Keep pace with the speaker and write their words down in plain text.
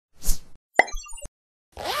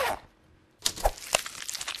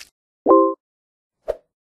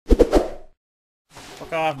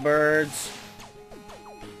Fuck off, birds.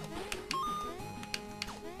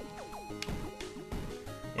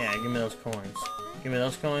 Yeah, give me those coins. Give me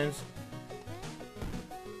those coins.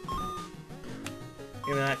 Give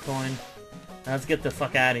me that coin. Now let's get the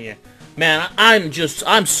fuck out of here. Man, I'm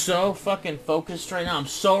so fucking focused right now. I'm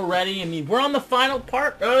so ready. I mean, we're on the final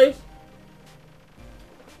part, guys.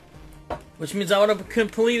 Which means I would have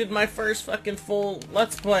completed my first fucking full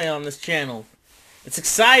Let's Play on this channel. It's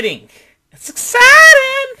exciting. It's exciting!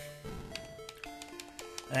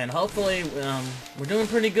 And hopefully, we're doing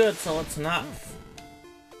pretty good, so let's not...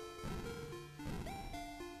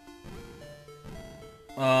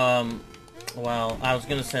 Well, I was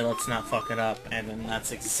gonna say let's not fuck it up, and then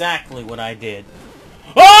that's exactly what I did.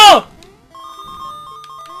 Oh!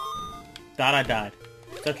 Thought I died.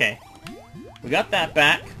 It's okay. We got that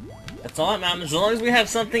back. That's all that matters. As long as we have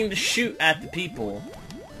something to shoot at the people.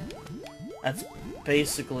 That's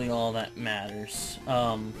basically all that matters.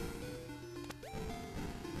 I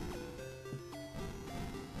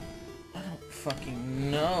don't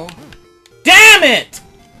fucking know. Damn it!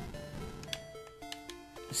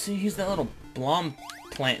 See, he's that little blom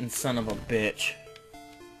planting son of a bitch.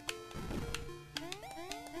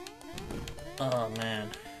 Oh, man.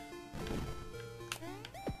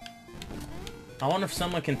 I wonder if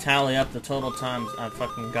someone can tally up the total times I've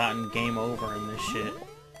fucking gotten game over in this shit.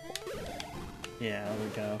 Yeah, there we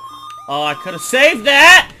go. Oh, I could have saved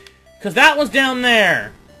that! Because that was down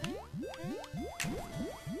there!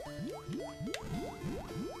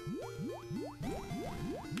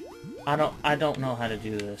 I don't know how to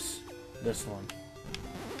do this one.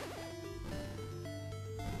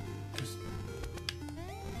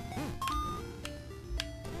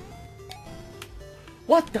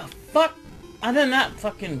 What the fuck? And then that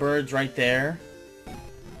fucking bird's right there.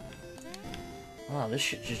 Wow, this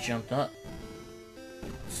shit just jumped up.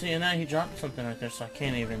 See, and now he dropped something right there, so I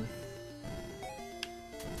can't even...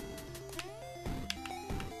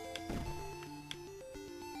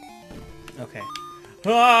 Okay.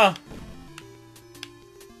 Ah!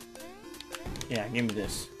 Yeah, give me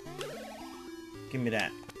this. Give me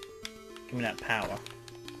that. Give me that power.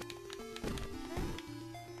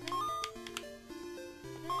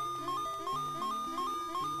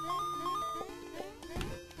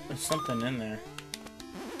 There's something in there.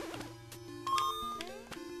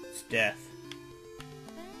 It's death.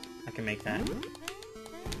 I can make that.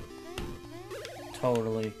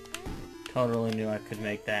 Totally knew I could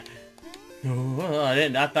make that. I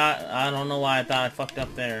didn't. I don't know why I thought I fucked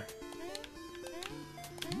up there.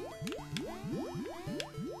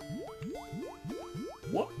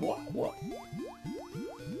 What?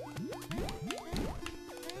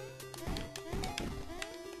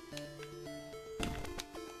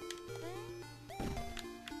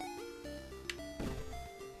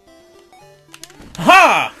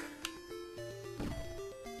 Ha!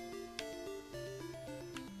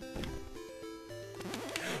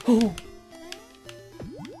 Oh.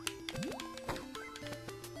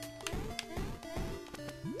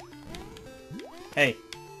 Hey.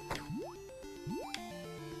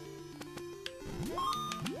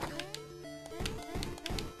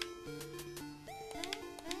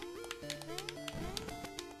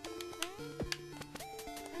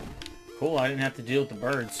 Cool, I didn't have to deal with the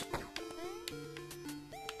birds.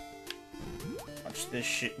 Watch this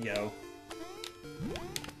shit go.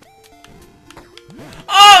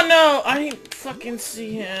 Oh no! I didn't fucking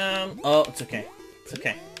see him. Oh, it's okay. It's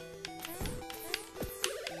okay.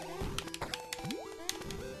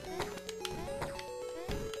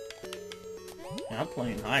 Yeah, I'm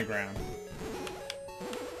playing high ground.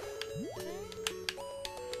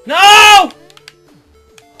 No!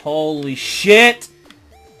 Holy shit!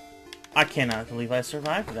 I cannot believe I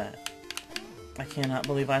survived that. I cannot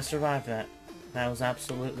believe I survived that. That was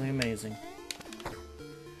absolutely amazing.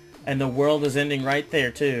 And the world is ending right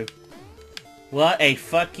there, too. What a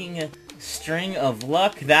fucking string of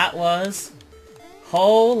luck that was.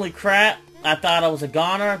 Holy crap. I thought I was a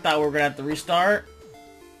goner. I thought we were going to have to restart.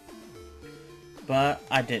 But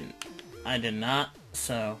I didn't. I did not.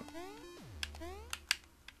 So.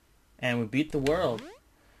 And we beat the world.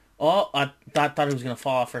 Oh, I thought he was going to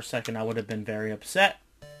fall off for a second. I would have been very upset.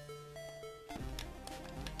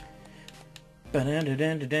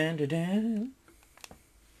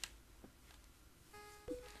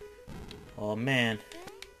 Oh, man.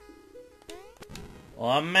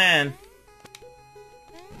 Oh, man.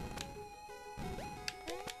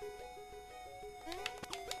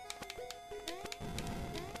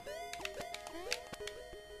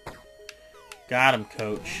 Got him,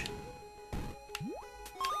 coach.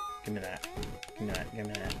 Give me that. Give me that. Give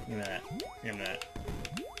me that. Give me that. Give me that.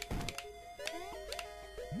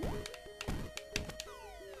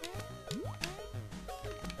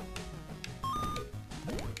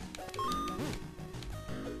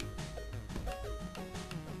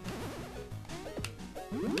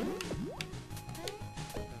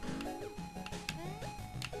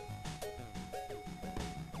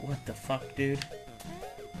 fuck, dude?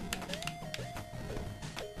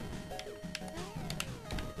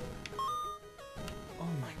 Oh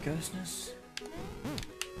my goodness.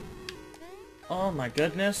 Oh my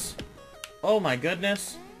goodness. Oh my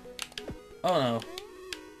goodness. Oh no.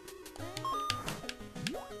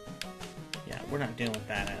 Yeah, we're not dealing with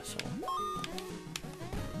that asshole.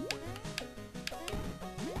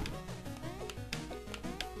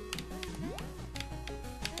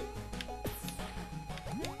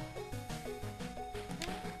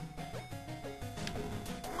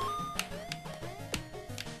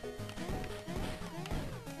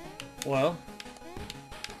 Well.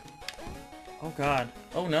 Oh god.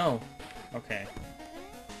 Oh no. Okay.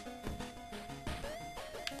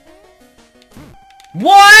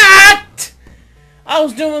 What? I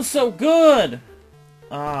was doing so good.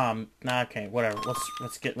 Okay, whatever.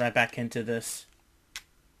 Let's get right back into this.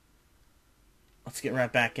 Let's get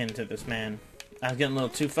right back into this, man. I was getting a little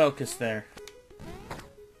too focused there.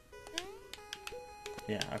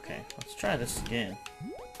 Yeah, okay. Let's try this again.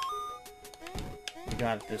 We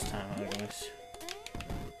got it this time, anyways.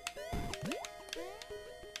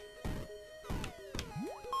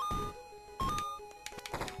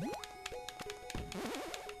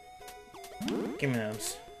 Give me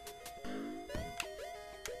those.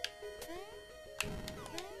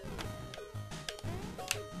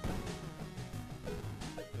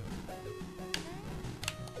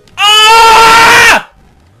 Ah!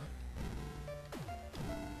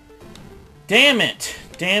 Damn it!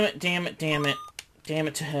 Damn it, damn it, damn it. Damn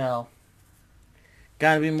it to hell.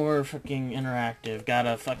 Gotta be more fucking interactive.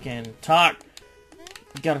 Gotta fucking talk.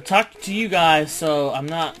 Gotta talk to you guys so I'm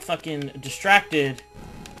not fucking distracted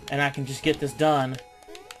and I can just get this done.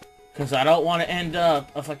 Because I don't want to end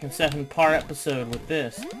up a fucking 7-part episode with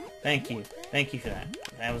this. Thank you. Thank you for that.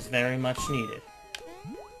 That was very much needed.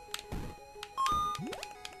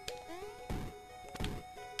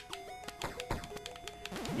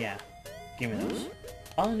 Yeah. Give me those.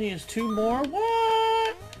 All I need is 2 more.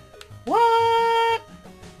 What? What?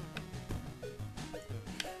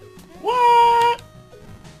 What?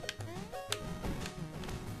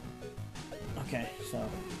 Okay, so.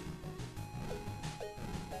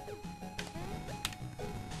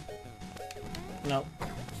 Nope.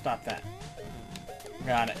 Stop that.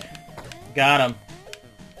 Got it. Got him.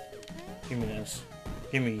 Give me this.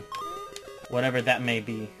 Give me whatever that may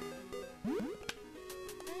be.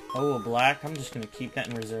 Oh, a black. I'm just gonna keep that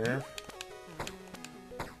in reserve.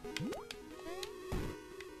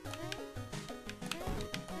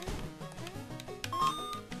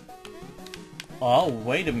 Oh,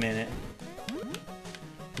 wait a minute.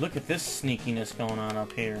 Look at this sneakiness going on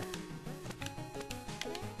up here.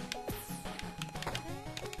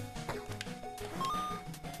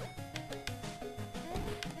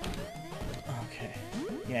 Okay.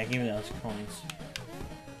 Yeah, give me those coins.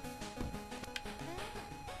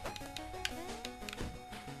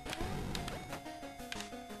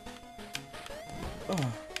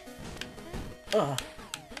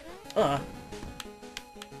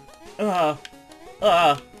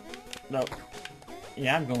 No.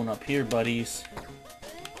 Yeah, I'm going up here, buddies.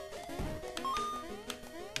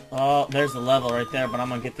 Oh, there's the level right there, but I'm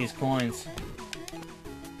gonna get these coins.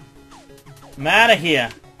 I'm out of here.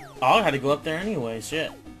 Oh, I had to go up there anyway,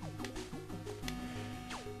 shit.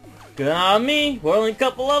 Good on me. We're only a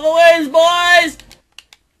couple level ways, boys!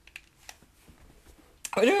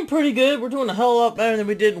 We're doing pretty good. We're doing a hell of a lot better than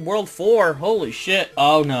we did in World 4. Holy shit.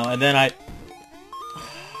 Oh no, and then I...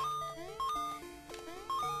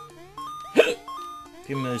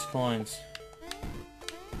 Give me those coins.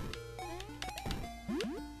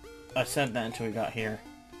 I said that until we got here.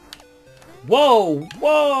 Whoa!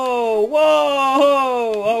 Whoa!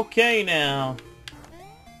 Whoa! Okay now.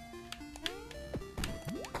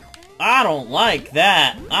 I don't like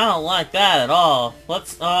that. I don't like that at all.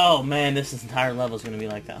 Let's... Oh man, this entire level is going to be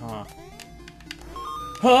like that, huh?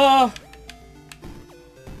 Huh!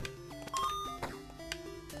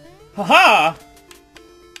 Haha!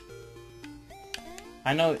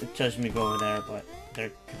 I know it judged me to go over there, but there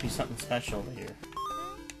could be something special over here.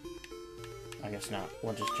 I guess not.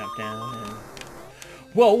 We'll just jump down and...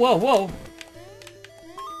 Whoa, whoa, whoa!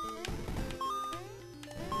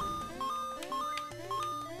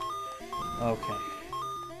 Okay.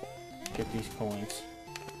 Get these coins.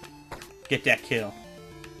 Get that kill.